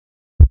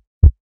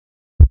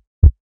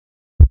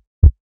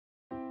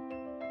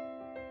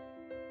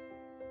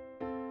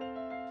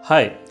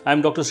Hi, I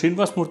am Dr.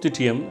 Sreenivasa Murthy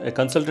TM, a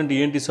consultant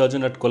ENT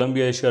surgeon at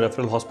Columbia Asia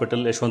Referral Hospital,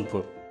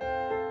 Yeshwanthpur.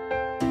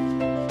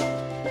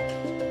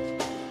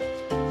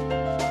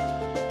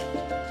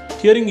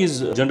 Hearing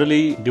is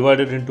generally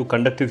divided into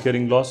conductive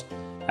hearing loss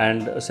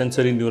and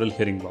sensory neural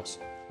hearing loss.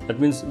 That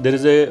means there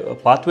is a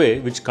pathway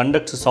which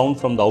conducts sound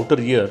from the outer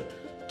ear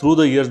through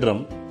the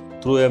eardrum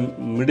through a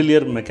middle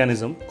ear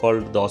mechanism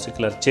called the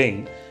oscicular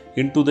chain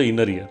into the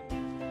inner ear.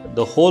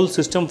 The whole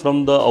system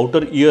from the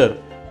outer ear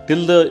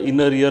till the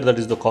inner ear, that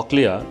is the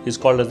cochlea, is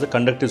called as the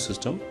conductive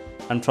system,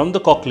 and from the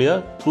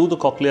cochlea through the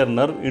cochlear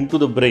nerve into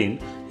the brain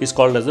is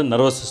called as the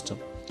nervous system.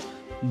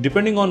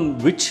 Depending on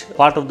which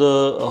part of the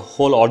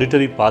whole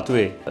auditory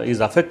pathway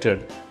is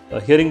affected,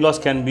 hearing loss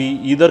can be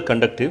either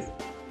conductive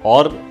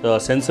or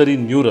sensory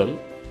neural,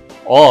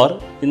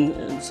 or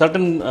in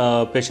certain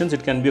patients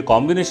it can be a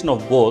combination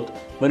of both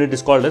when it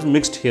is called as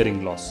mixed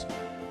hearing loss.